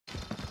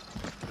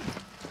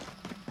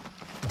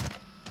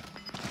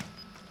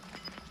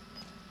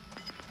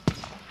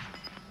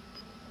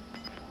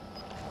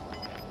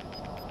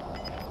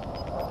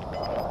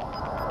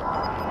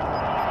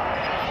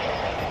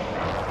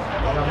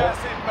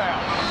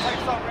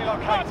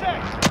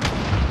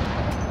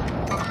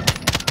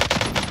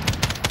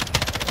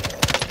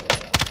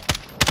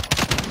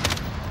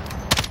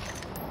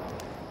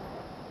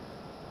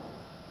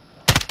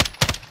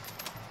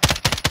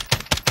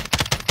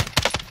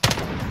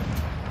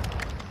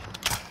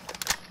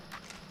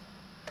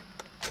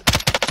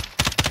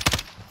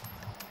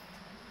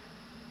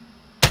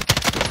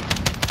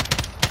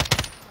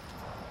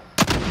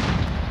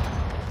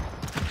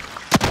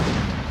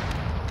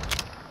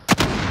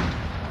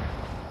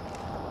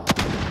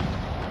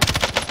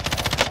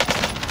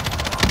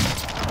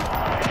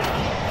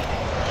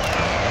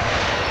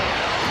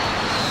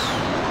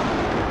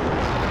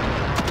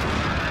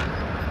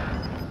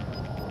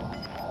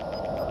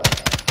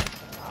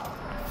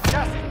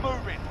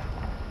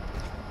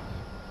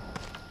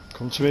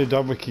Come to me,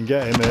 Dad, we can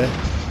get him here.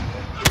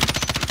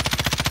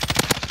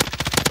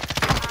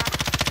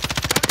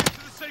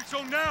 To the safe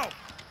zone now.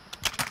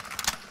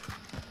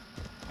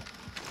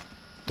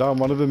 Down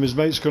one of them, his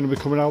mate's going to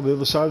be coming out the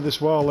other side of this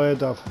wall here,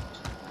 Dav.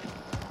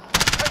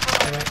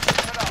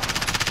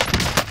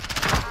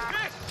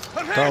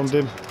 Downed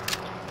him.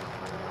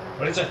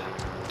 Where is it?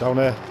 Down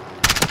here.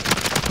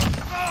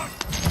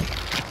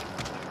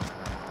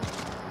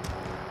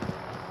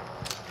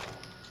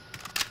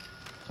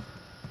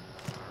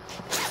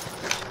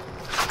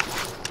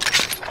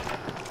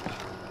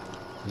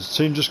 There's a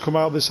team just come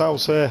out of this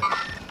house here.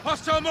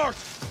 Hostile marked.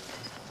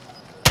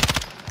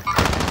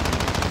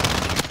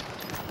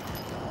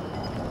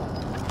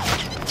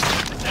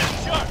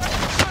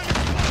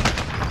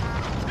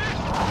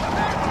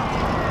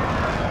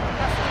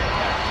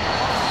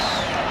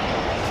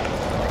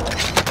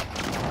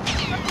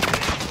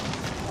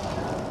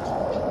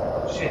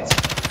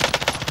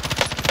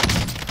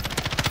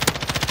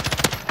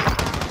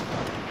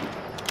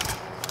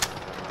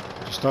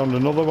 Just downed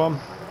another one.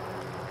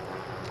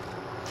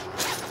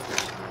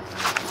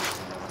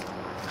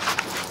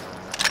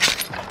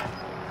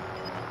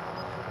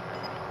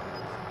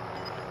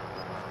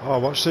 Oh,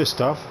 watch this,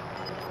 Dav.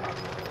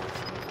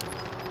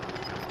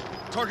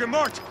 Target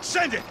marked.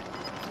 Send it.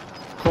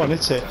 Come on,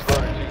 hit it.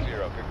 2-0,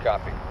 good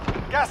copy.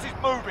 Gas is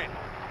moving.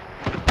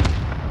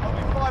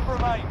 Only 5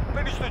 remain.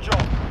 Finish the job.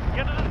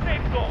 Get to the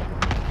safe zone.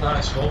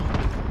 Nice one.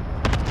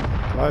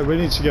 Right, we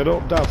need to get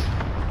up, Dav.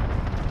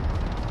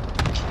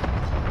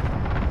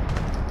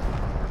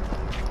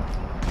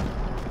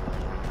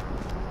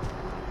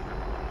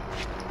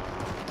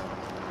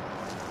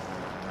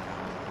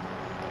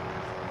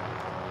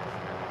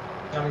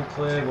 Coming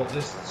clear, but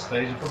this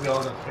stage is probably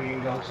all got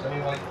freaking ghosts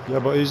anyway. Yeah,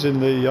 but he's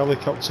in the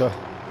helicopter.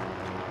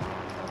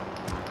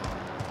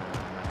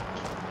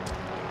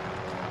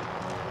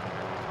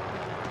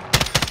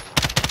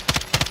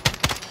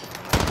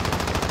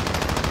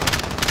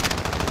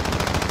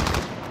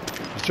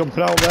 He's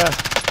jumping out there.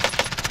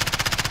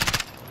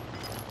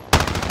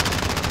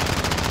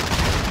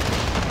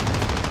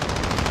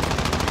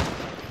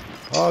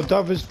 Oh,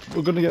 Dav,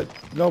 we're going to get...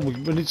 No, we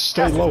need to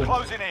stay Gas is low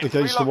closing in.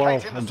 against the wall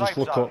Relocating the and just safe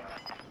look zone. up.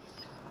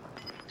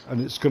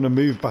 And it's going to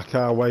move back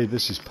our way.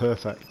 This is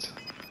perfect.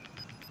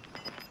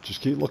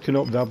 Just keep looking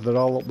up, Dav. They're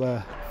all up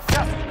there.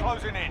 Gas is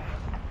closing in.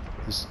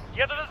 This,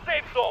 Get to the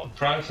safe zone.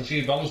 Prime for a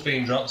few bombs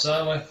being dropped,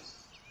 aren't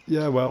we?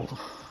 yeah, well...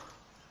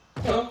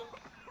 Oh.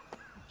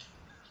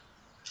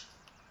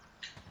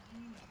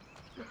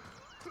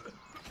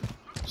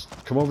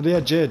 Come over the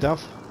edge here,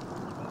 Dav.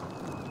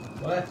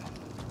 Where?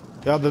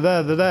 Yeah, they're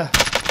there, they're there.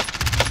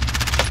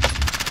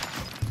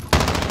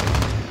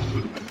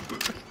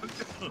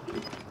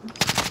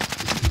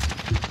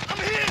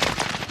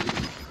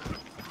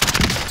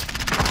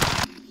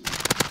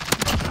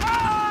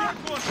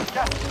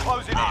 Gas is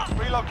closing in.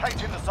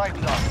 Relocating the safe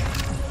zone.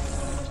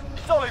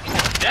 Solid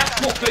work. Yeah,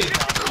 Muffy!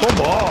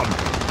 Come on!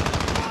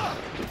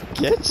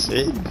 Get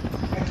in!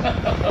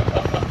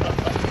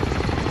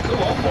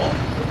 Come on, boy.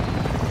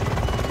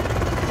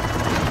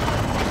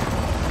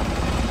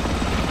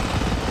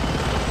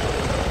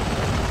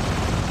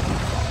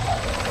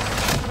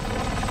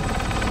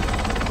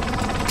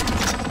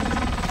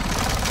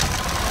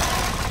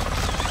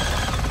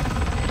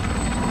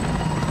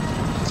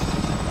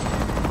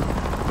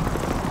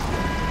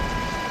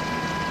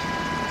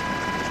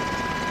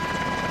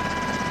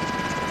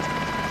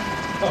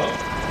 Oh.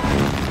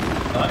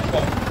 Nice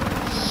one.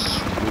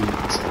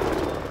 Sweet.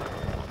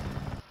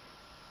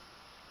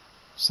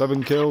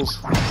 7 kills.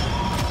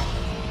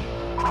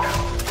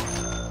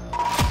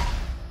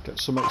 Get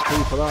some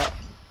XP for that.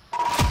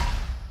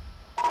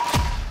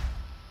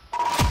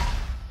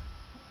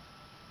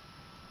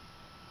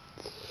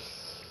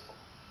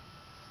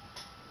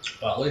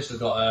 Well, at least we've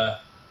got a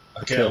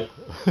kill.